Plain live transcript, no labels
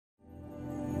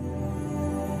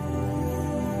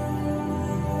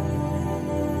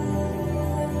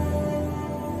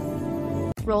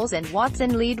Rowles and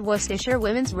Watson lead Worcestershire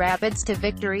Women's Rapids to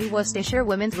victory. Worcestershire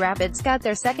Women's Rapids got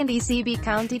their second ECB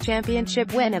County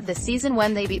Championship win of the season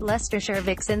when they beat Leicestershire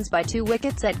Vixens by 2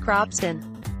 wickets at Cropston.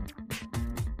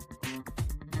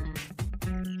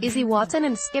 Izzy Watson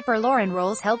and skipper Lauren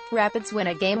Rowles helped Rapids win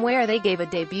a game where they gave a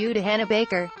debut to Hannah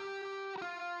Baker.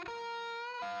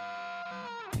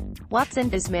 Watson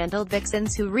dismantled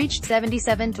Vixens, who reached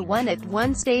 77-1 at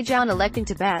one stage on electing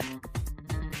to bat.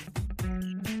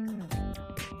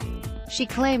 She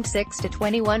claimed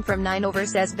 6-21 from 9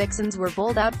 overs as Vixens were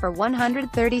bowled out for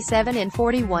 137 in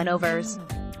 41 overs.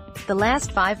 The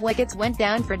last 5 wickets went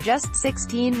down for just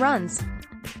 16 runs.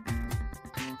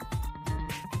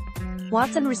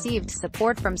 Watson received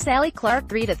support from Sally Clark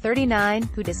 3-39,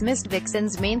 who dismissed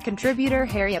Vixens' main contributor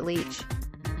Harriet Leach.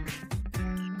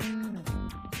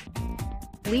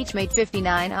 Leach made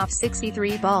 59 off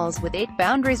 63 balls with 8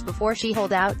 boundaries before she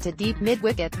holed out to deep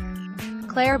mid-wicket.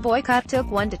 Claire Boycott took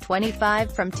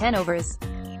 1-25 from 10 overs.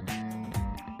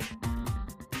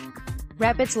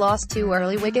 Rapids lost 2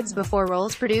 early wickets before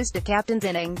Rowles produced a captain's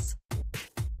innings.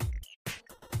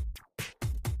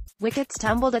 Wickets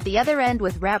tumbled at the other end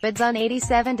with Rapids on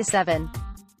 87-7.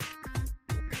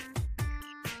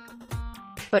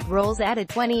 But Rowles added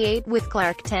 28 with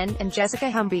Clark 10, and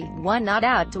Jessica Humby 1 not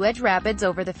out to edge Rapids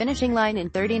over the finishing line in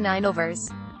 39 overs.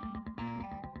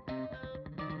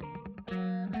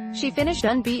 She finished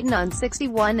unbeaten on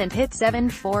 61 and hit 7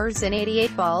 fours in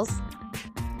 88 balls.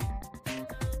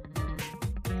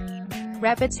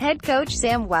 Rapids head coach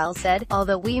Sam Weil said,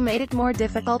 "Although we made it more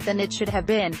difficult than it should have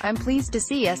been, I'm pleased to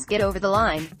see us get over the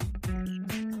line.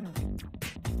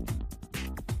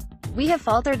 We have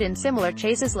faltered in similar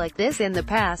chases like this in the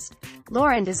past.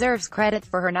 Lauren deserves credit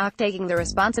for her not taking the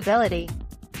responsibility.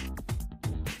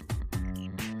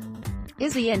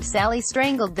 Izzy and Sally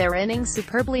strangled their innings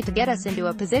superbly to get us into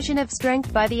a position of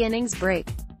strength by the innings break.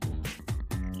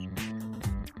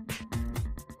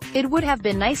 It would have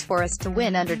been nice for us to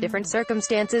win under different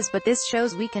circumstances, but this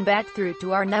shows we can bat through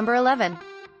to our number 11.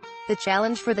 The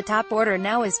challenge for the top order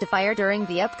now is to fire during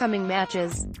the upcoming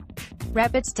matches."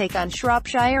 Rapids take on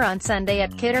Shropshire on Sunday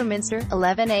at Kidderminster,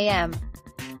 11 a.m.